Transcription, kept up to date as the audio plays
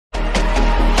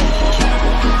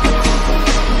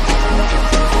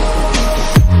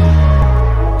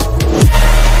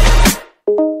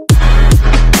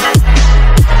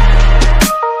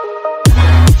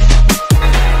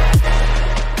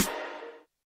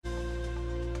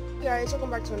Hey guys, welcome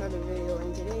back to another video,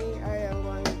 and today I am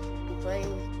going to be playing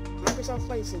Microsoft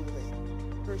Flight Simulator.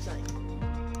 First time.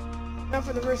 Not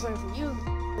for the first time for you,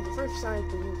 but the first time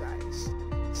for you guys.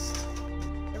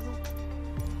 Never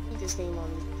beat this game on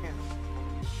the channel.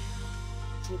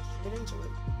 So let's get into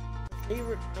it. My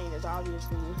favorite plane is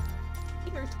obviously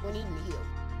A320 Neo.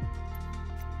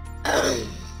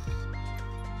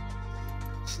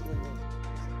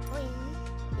 Plane,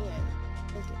 yeah,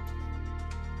 okay.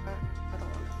 I don't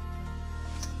know.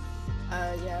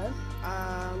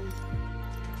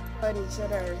 Go ahead and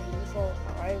set our default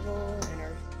arrival and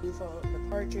our default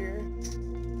departure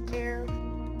here.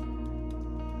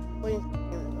 Waiting for the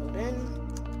camera to load in.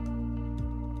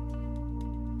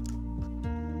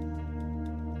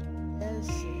 Yes.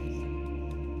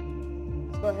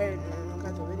 Let's go ahead and look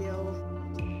at the video.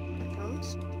 Here it comes.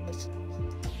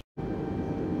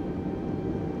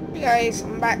 Hey guys,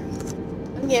 I'm back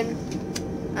again.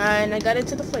 And I got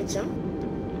into the flight sim.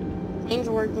 Plane's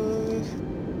working.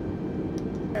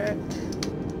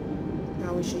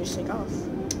 Now we should just take off.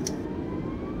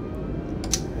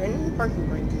 Then parking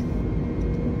brake.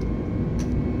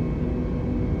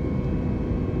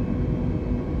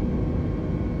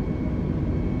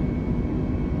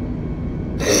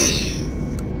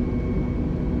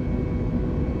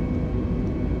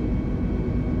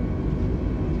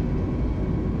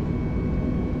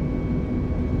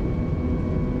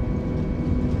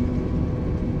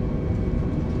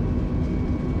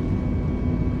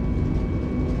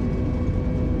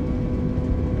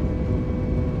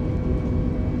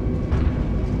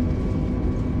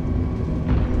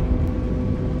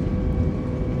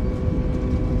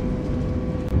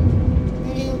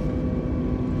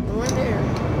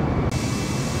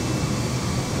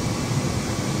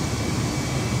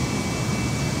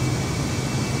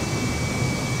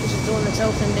 Doing the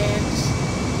elephant dance.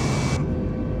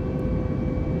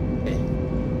 Okay.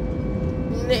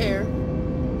 In the air.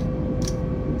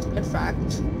 In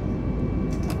fact,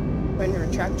 when you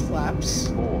retract flaps,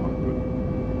 400.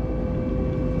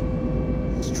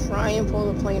 let's try and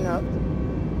pull the plane up.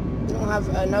 We don't have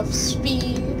enough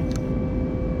speed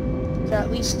to at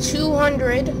least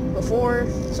 200 before,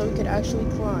 so we could actually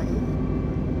climb.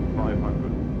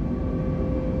 500.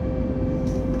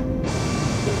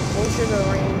 Getting closer to the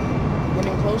rain.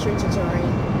 Getting closer to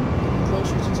terrain. Getting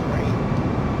closer to terrain.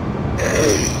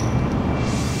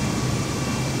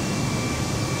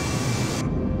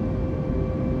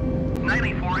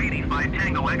 9485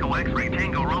 Tango Echo X-Ray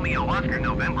Tango Romeo Oscar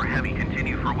November Heavy.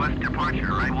 Continue for west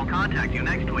departure. I will contact you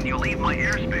next when you leave my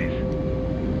airspace.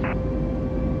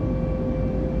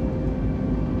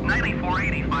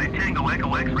 9485 Tango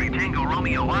Echo X-Ray Tango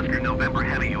Romeo Oscar November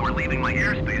Heavy. You are leaving my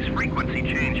airspace. Frequency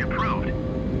change approved.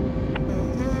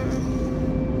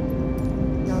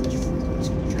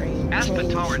 Aspen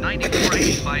Tower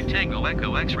 9485 Tango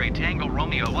Echo X-Ray Tango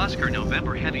Romeo Oscar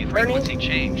November Heavy. Frequency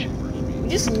change. We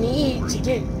just need to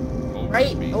get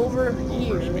right over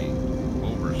here.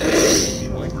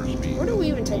 Where do we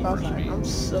even take off at? I'm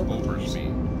so confused.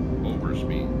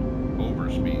 Overspeed.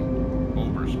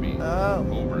 Oh,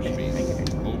 okay. I get it.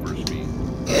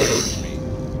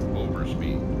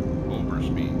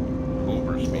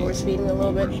 We're speeding a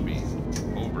little bit. Overspeed.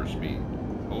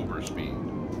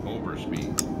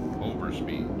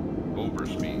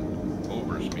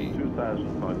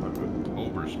 2,500.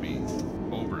 Overspeed.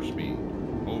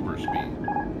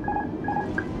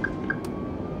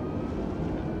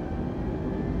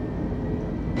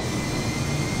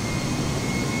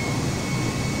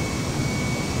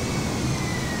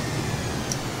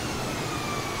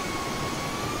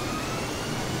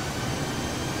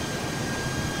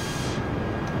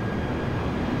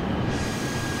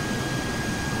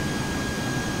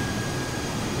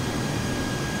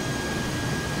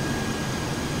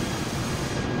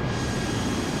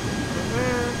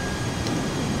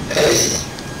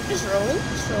 Just rolling,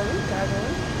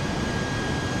 casually.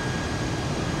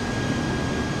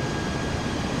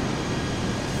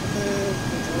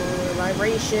 Control the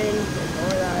vibration,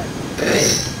 ignore that.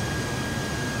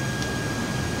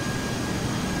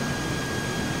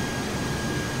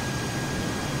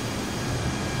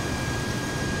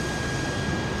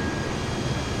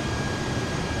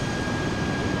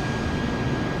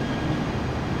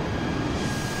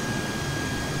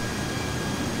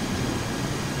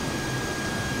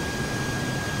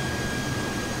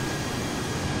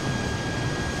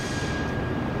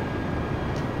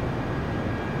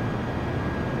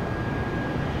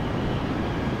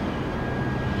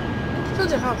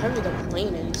 Depends on how heavy the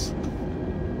plane is.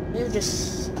 Maybe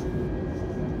just...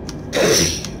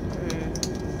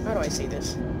 how do I say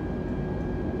this?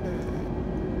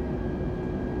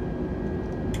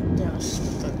 Yes,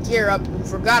 the gear up. We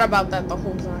forgot about that the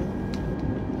whole time.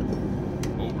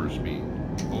 Overspeed.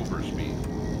 Overspeed.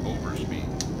 Overspeed.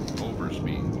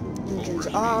 Overspeed. Engines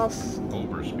Overspeed. off.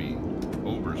 Overspeed.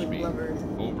 Overspeed. Lever.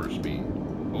 Overspeed.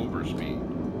 Overspeed.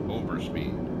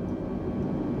 Overspeed.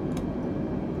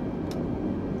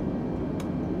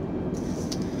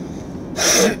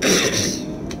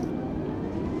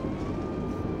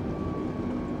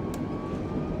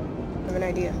 I have an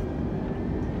idea.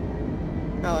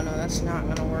 Oh no, that's not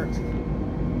gonna work.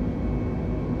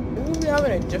 Maybe we'll be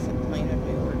having a different plane in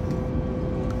New York.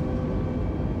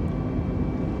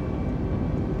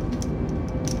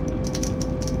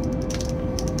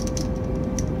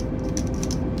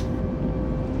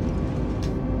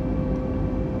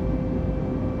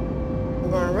 We're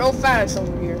going real fast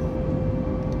over here.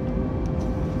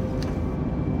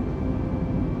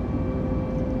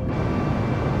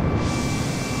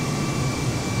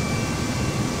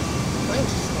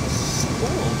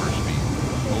 Overspeed.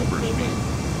 Overspeed.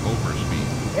 Overspeed.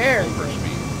 There.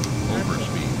 Overspeed.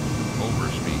 Overspeed.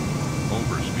 Overspeed.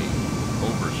 Overspeed.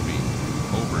 Overspeed.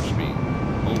 Overspeed.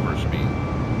 Overspeed.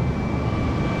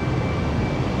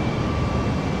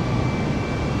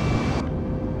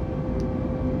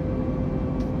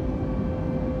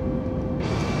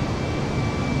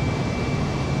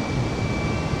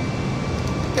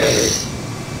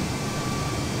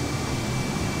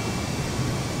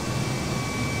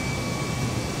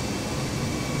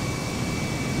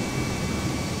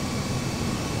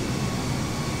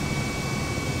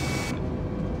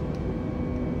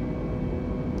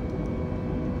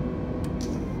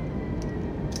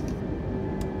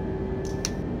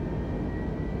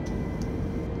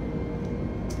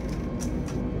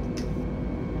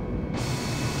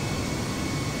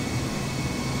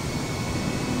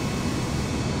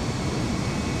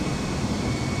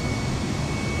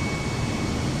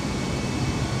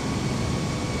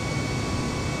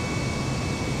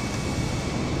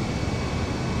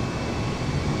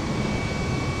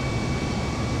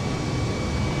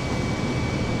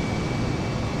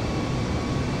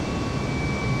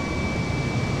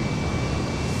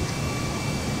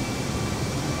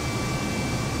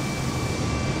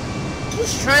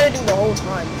 Was trying to do the whole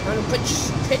time, trying to pitch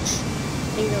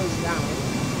Neos down.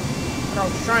 What I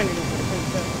was trying to do, but it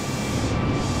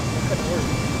couldn't work.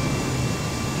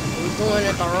 I was doing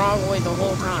it the wrong way the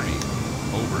whole time.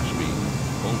 Overspeed.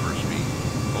 Overspeed.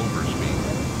 Overspeed.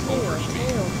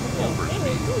 Overspeed.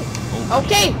 Overspeed.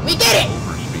 Okay, we get it!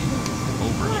 Overspeed.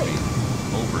 Overspeed.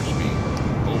 Overspeed.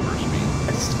 Overspeed.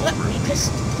 I just let me piss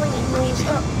the plane nose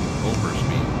up.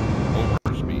 Overspeed.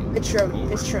 Overspeed. Pitch trim,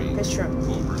 pitch trim, pitch trim.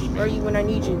 Where are you when I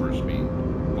need you? Overspeed.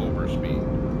 Overspeed.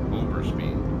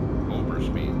 Overspeed.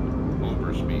 Overspeed.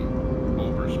 Overspeed.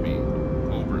 Overspeed.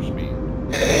 Overspeed.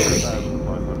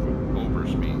 4,500.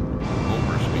 Overspeed.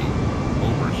 Overspeed.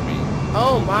 Overspeed.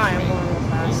 Oh my, I'm going real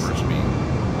fast. Overspeed.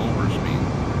 Overspeed.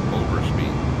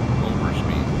 Overspeed.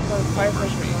 Overspeed. Going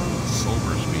 500 miles.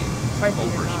 Overspeed.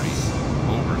 500 knots.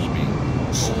 Overspeed.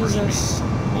 Jesus.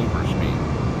 Overspeed.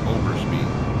 Overspeed.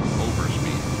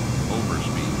 Overspeed.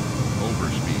 Overspeed.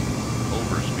 Overspeed.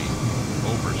 Overspeed.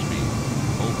 Overspeed.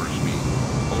 Overspeed.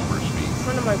 Overspeed. In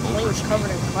front of my plane's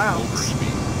covered in clouds.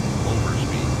 Overspeed.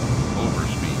 Overspeed.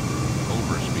 Overspeed.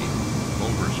 Overspeed.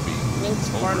 Overspeed. Link's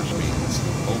barnacles.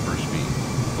 Overspeed.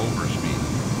 Overspeed.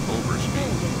 Overspeed.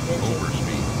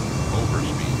 Overspeed.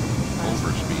 Overspeed.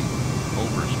 Overspeed.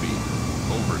 Overspeed.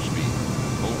 Overspeed.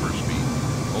 Overspeed.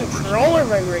 Controller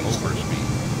vibration. Overspeed.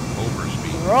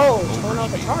 Overspeed. Bro, it's going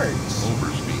off the charts.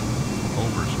 Overspeed.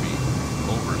 Overspeed.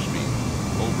 Overspeed.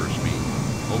 Overspeed.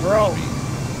 Bro.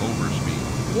 Overspeed.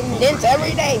 Getting dents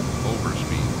every day.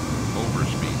 Overspeed.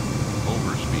 Overspeed.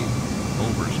 Overspeed.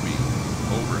 Overspeed.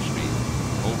 Overspeed.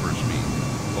 Overspeed.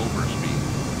 Overspeed.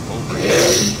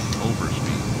 Overspeed.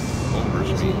 Overspeed. We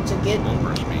just need to get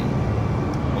Overspeed.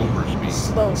 Overspeed.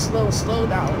 slow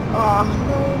down. Oh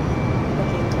no.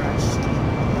 Okay, crashed.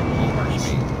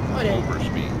 Overspeed. What in?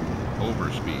 Overspeed.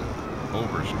 Overspeed.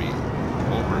 Overspeed.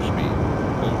 Overspeed.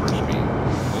 Overspeed.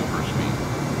 Overspeed.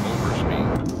 Overspeed.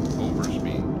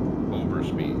 Overspeed.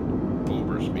 Overspeed.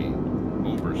 Overspeed.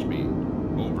 Overspeed.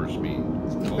 Overspeed.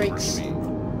 Speed brakes.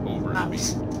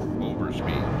 Overspeed.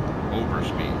 Overspeed.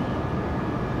 Overspeed.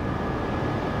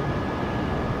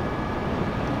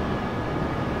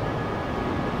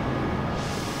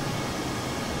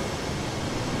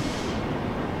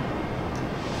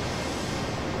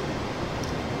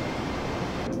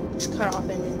 Just cut off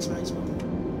engines, might as well.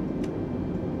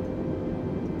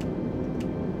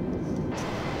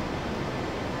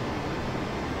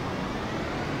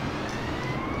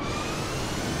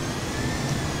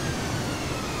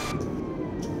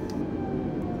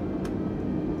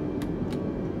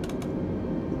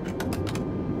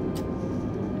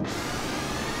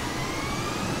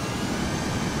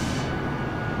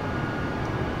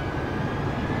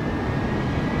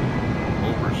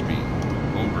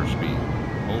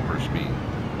 overspeed,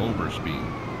 overspeed,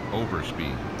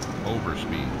 overspeed,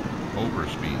 overspeed,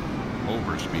 overspeed, overspeed,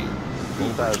 overspeed,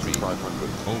 2,500.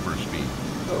 overspeed,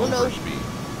 Oh no. overspeed,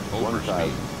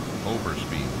 overspeed,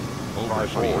 overspeed, overspeed,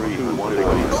 5,420.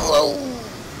 Oh!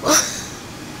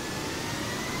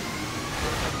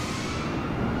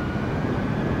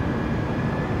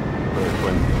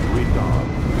 Retard.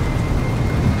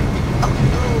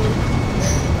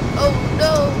 Oh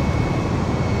no!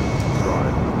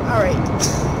 Right. Alright,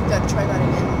 gotta try that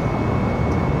again.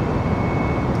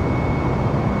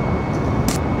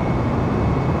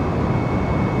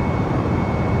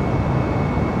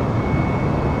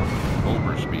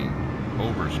 overspeed,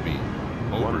 overspeed,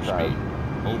 overspeed,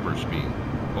 overspeed,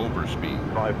 overspeed,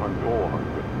 500.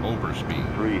 400. overspeed,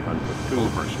 300. 200.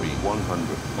 overspeed,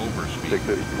 100. overspeed,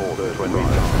 654. 20.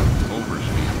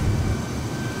 overspeed,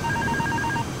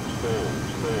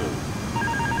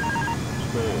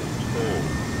 Stall.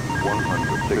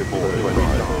 100. 654. 20.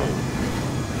 Stall.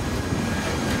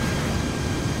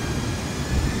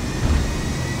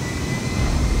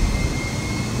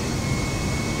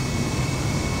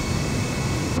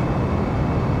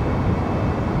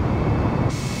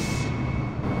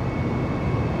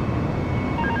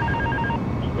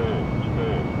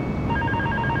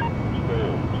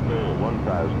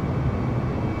 1,000.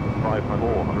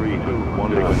 500. 3, 2,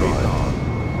 1, retard.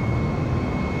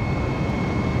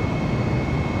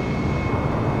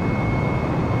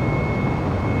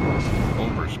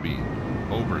 overspeed,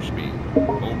 overspeed,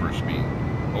 overspeed,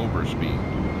 overspeed,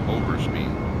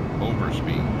 overspeed,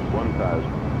 overspeed,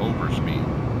 1,000. overspeed,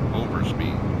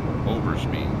 overspeed,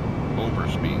 overspeed,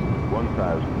 overspeed,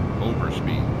 1,000.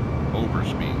 overspeed,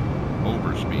 overspeed,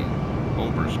 overspeed,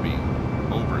 overspeed,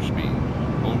 overspeed,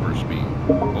 overspeed,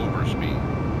 overspeed,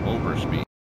 overspeed.